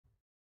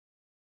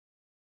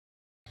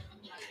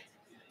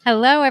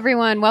Hello,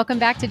 everyone. Welcome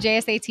back to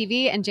JSA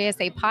TV and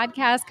JSA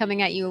Podcast,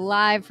 coming at you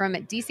live from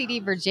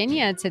DCD,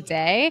 Virginia.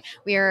 Today,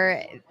 we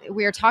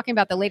are talking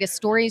about the latest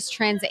stories,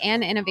 trends,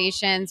 and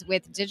innovations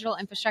with digital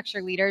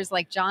infrastructure leaders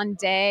like John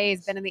Day.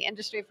 He's been in the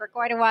industry for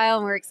quite a while,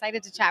 and we're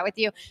excited to chat with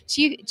you.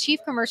 Chief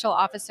Commercial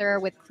Officer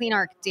with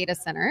CleanArc Data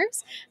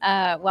Centers.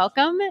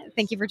 Welcome.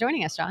 Thank you for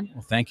joining us, John.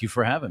 Well, thank you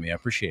for having me. I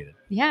appreciate it.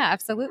 Yeah,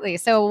 absolutely.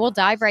 So we'll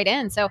dive right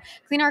in. So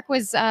CleanArc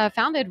was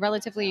founded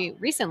relatively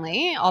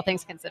recently, all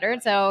things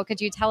considered. So could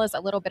you tell us a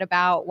little bit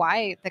about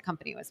why the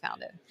company was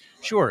founded?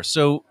 Sure.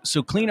 So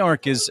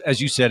CleanArc is, as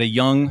you said, a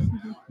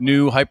young,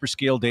 new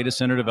hyperscale data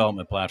center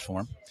development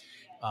platform.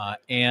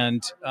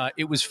 And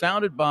it was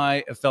founded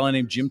by a fellow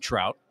named Jim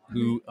Trout,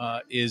 who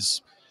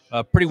is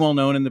pretty well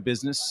known in the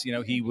business. You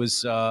know, he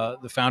was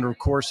the founder of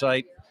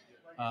CoreSite.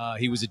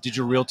 He was a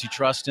Digital Realty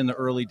Trust in the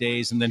early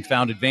days and then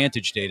founded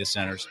Vantage Data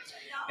Centers.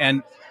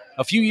 And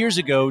a few years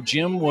ago,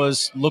 Jim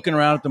was looking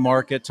around at the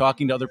market,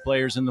 talking to other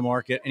players in the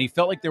market, and he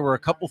felt like there were a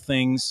couple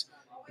things,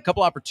 a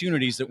couple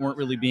opportunities that weren't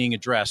really being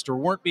addressed or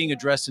weren't being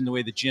addressed in the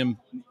way that Jim,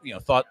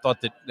 thought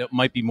that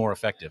might be more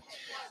effective.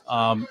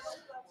 Um,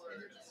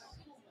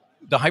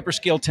 the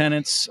hyperscale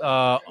tenants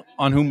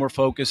on whom we're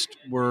focused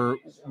were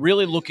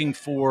really looking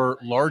for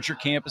larger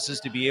campuses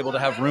to be able to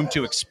have room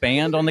to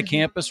expand on the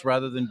campus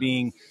rather than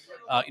being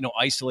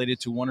isolated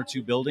to one or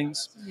two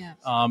buildings.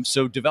 Yeah.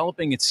 So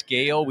developing at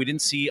scale, we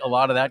didn't see a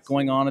lot of that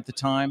going on at the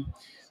time.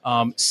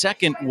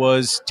 Second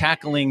was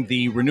tackling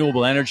the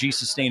renewable energy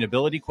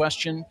sustainability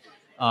question.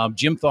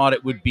 Jim thought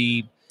it would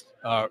be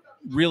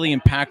really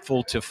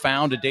impactful to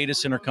found a data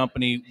center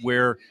company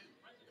where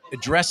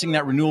addressing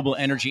that renewable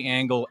energy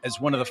angle as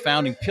one of the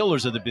founding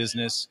pillars of the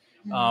business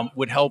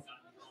would help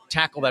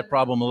tackle that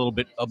problem a little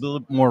bit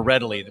more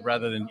readily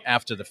rather than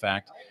after the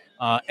fact.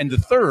 And the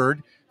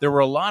third, there were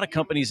a lot of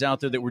companies out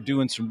there that were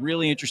doing some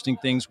really interesting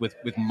things with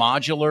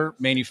modular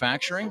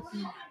manufacturing.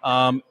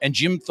 And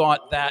Jim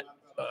thought that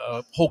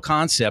whole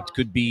concept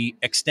could be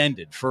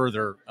extended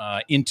further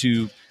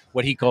into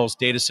what he calls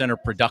data center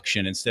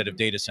production instead of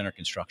data center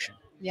construction.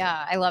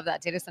 Yeah, I love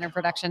that data center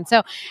production.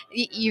 So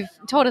you've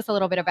told us a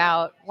little bit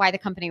about why the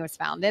company was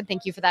founded.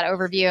 Thank you for that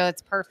overview.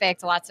 It's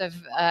perfect. Lots of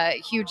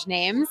huge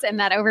names in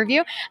that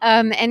overview.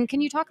 And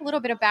can you talk a little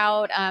bit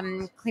about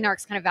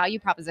CleanArc's kind of value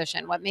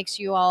proposition? What makes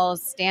you all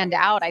stand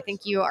out? I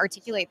think you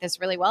articulate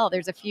this really well.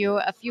 There's a few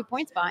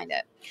points behind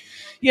it.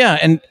 Yeah,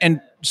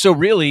 and so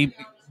really,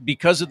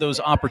 because of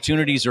those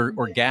opportunities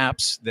or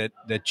gaps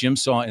that Jim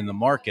saw in the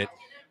market,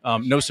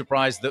 no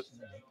surprise that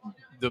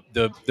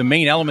the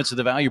main elements of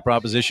the value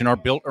proposition are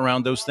built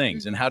around those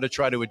things and how to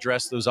try to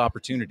address those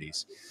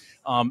opportunities.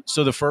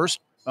 So the first,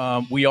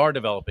 we are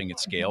developing at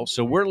scale.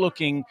 So we're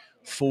looking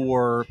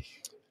for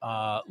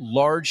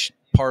large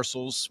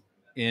parcels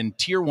in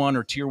tier one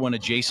or tier one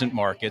adjacent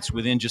markets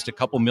within just a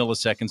couple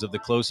milliseconds of the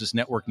closest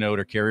network node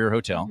or carrier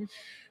hotel.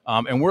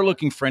 And we're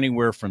looking for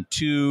anywhere from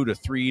 2 to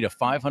 3 to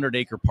 500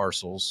 acre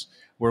parcels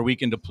where we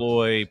can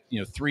deploy,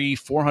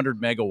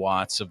 400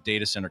 megawatts of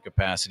data center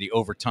capacity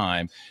over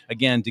time.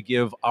 Again, to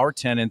give our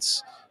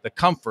tenants the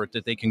comfort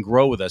that they can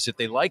grow with us. If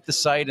they like the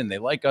site and they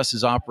like us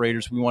as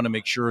operators, we want to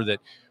make sure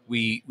that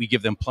we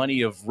give them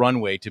plenty of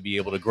runway to be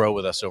able to grow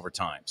with us over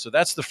time. So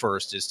that's the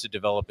first, is to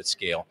develop at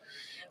scale.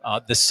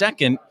 The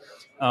second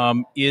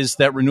is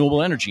that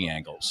renewable energy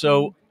angle.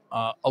 So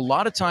a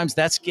lot of times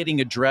that's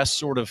getting addressed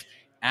sort of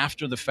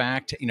after the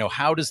fact.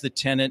 How does the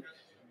tenant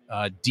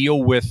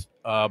deal with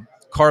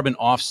carbon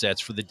offsets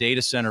for the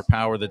data center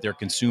power that they're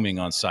consuming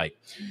on site?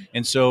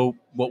 And so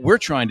what we're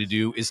trying to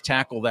do is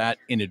tackle that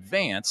in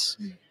advance,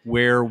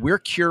 where we're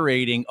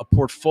curating a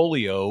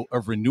portfolio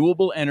of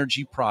renewable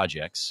energy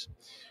projects.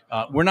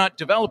 We're not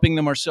developing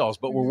them ourselves,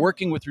 but we're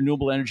working with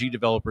renewable energy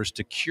developers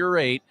to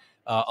curate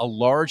a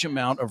large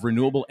amount of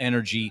renewable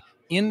energy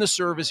in the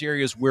service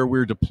areas where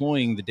we're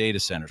deploying the data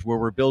centers, where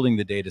we're building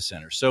the data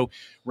centers. So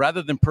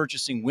rather than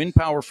purchasing wind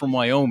power from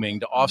Wyoming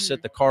to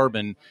offset the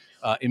carbon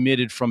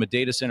emitted from a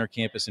data center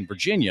campus in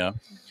Virginia,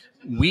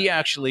 we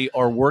actually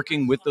are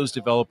working with those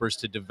developers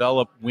to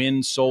develop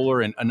wind,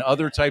 solar, and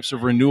other types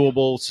of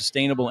renewable,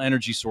 sustainable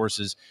energy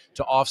sources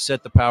to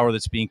offset the power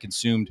that's being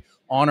consumed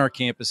on our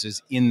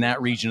campuses in that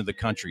region of the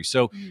country.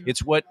 So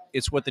it's what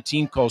the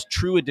team calls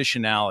true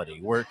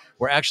additionality, where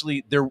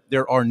actually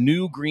there are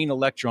new green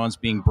electrons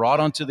being brought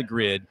onto the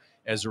grid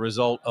as a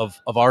result of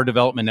our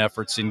development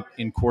efforts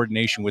in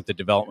coordination with the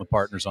development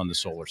partners on the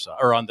solar side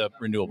or on the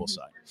renewable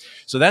side.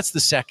 So that's the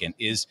second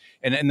is,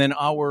 and then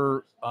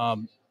our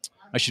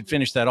I should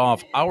finish that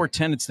off. Our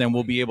tenants then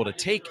will be able to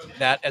take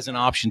that as an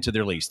option to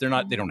their lease. They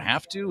don't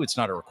have to. It's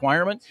not a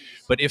requirement.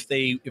 But if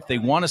they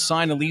want to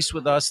sign a lease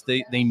with us,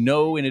 they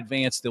know in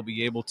advance they'll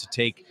be able to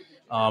take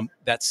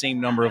that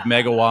same number of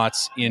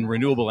megawatts in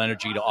renewable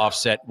energy to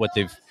offset what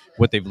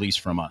they've leased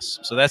from us.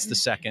 So that's the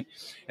second.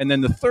 And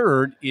then the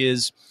third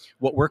is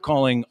what we're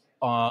calling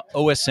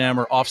OSM,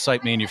 or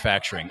offsite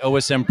manufacturing,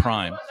 OSM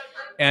Prime.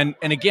 And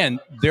again,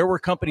 there were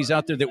companies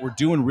out there that were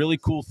doing really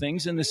cool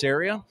things in this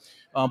area.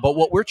 But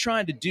what we're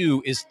trying to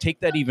do is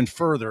take that even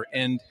further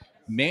and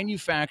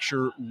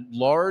manufacture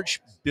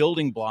large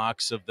building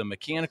blocks of the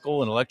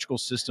mechanical and electrical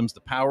systems,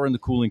 the power and the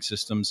cooling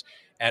systems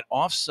at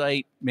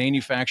offsite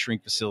manufacturing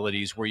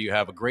facilities where you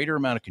have a greater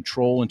amount of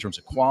control in terms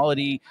of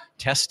quality,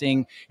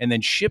 testing, and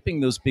then shipping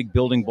those big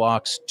building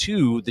blocks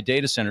to the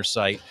data center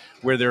site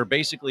where they're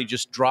basically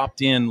just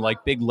dropped in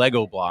like big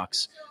Lego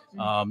blocks.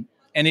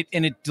 And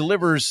it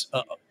delivers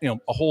a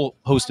whole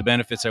host of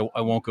benefits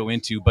I won't go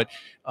into, but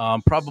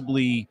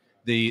probably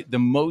the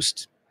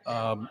most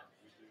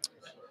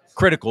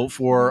critical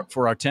for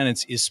our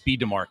tenants is speed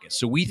to market.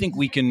 So we think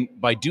we can,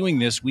 by doing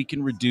this, we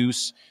can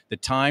reduce the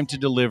time to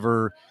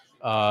deliver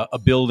a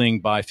building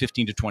by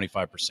 15 to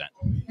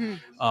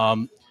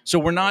 25%. So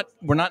we're not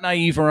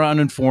naive or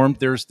uninformed.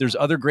 There's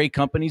other great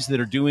companies that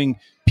are doing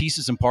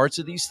pieces and parts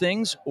of these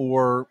things,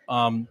 or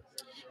some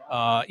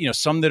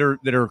that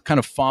are kind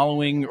of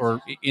following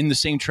or in the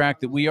same track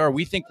that we are.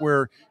 We think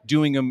we're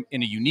doing them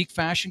in a unique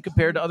fashion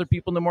compared to other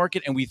people in the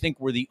market, and we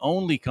think we're the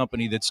only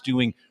company that's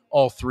doing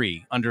all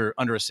three under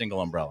a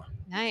single umbrella.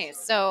 Nice.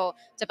 So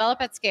develop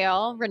at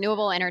scale,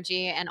 renewable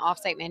energy, and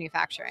offsite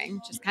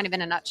manufacturing, just kind of in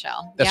a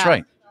nutshell. That's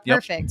right.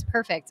 Yep.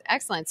 Perfect.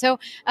 Excellent. So,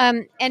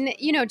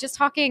 just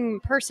talking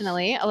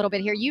personally a little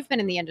bit here, you've been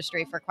in the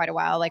industry for quite a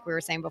while, like we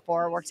were saying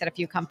before, worked at a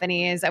few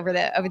companies over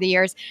the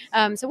years.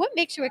 So what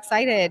makes you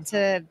excited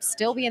to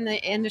still be in the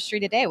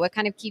industry today? What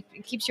kind of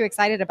keeps you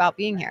excited about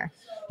being here?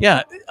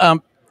 Yeah.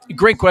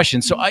 Great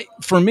question. So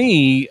for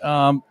me,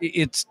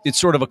 it's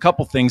sort of a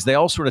couple things. They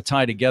all sort of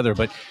tie together,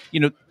 but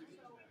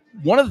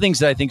one of the things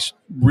that I think is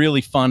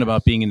really fun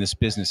about being in this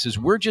business is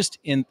we're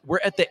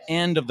at the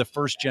end of the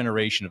first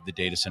generation of the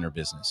data center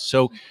business.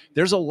 So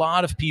there's a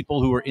lot of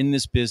people who are in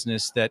this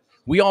business that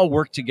we all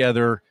work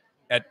together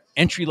at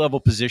entry level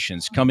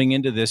positions coming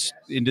into this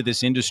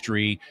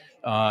industry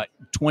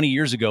 20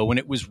 years ago, when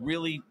it was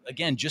really,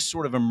 again, just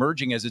sort of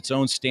emerging as its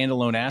own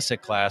standalone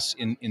asset class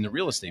in the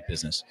real estate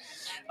business.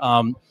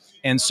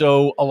 And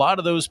so a lot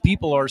of those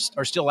people are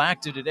still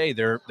active today.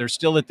 They're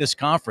still at this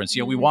conference.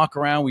 We walk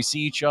around, we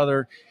see each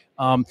other.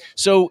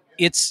 So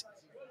it's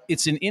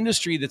an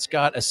industry that's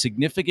got a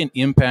significant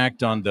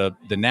impact on the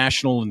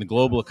national and the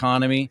global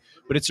economy,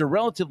 but it's a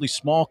relatively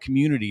small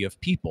community of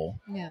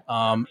people. Yeah.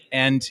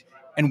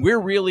 And we're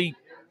really,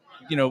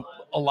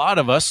 a lot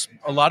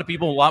of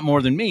people, a lot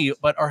more than me,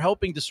 but are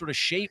helping to sort of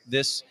shape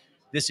this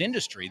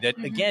industry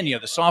that, again,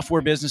 the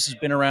software business has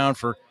been around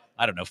for,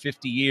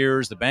 50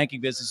 years. The banking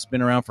business has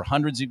been around for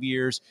hundreds of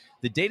years.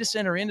 The data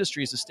center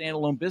industry as a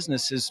standalone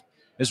business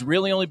has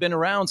really only been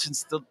around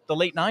since the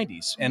late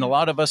 90s. And a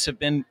lot of us have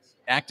been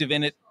active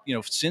in it,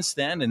 since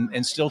then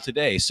and still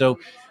today. So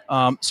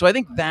I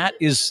think that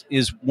is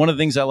one of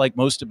the things I like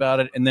most about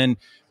it. And then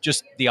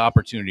just the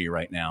opportunity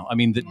right now. I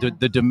mean,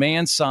 the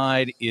demand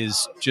side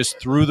is just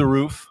through the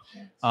roof.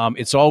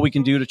 It's all we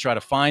can do to try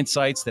to find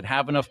sites that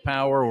have enough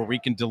power where we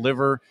can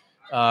deliver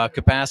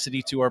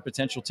capacity to our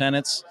potential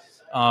tenants.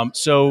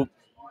 So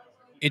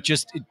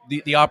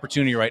the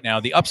opportunity right now,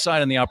 the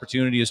upside and the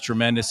opportunity is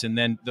tremendous. And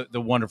then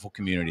the wonderful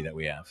community that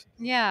we have.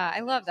 Yeah,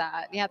 I love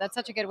that. Yeah, that's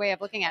such a good way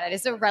of looking at it.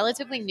 It's a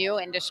relatively new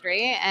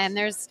industry, and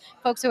there's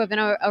folks who have been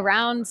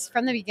around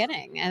from the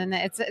beginning. And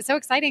it's so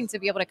exciting to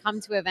be able to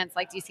come to events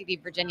like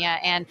DCD Virginia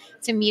and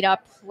to meet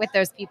up with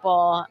those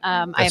people,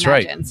 I imagine.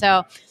 Right.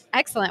 So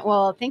excellent.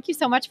 Well, thank you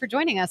so much for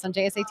joining us on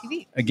JSA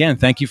TV. Again,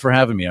 thank you for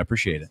having me. I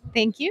appreciate it.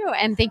 Thank you.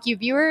 And thank you,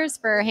 viewers,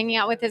 for hanging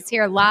out with us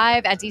here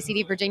live at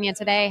DCD Virginia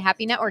today.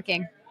 Happy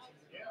networking.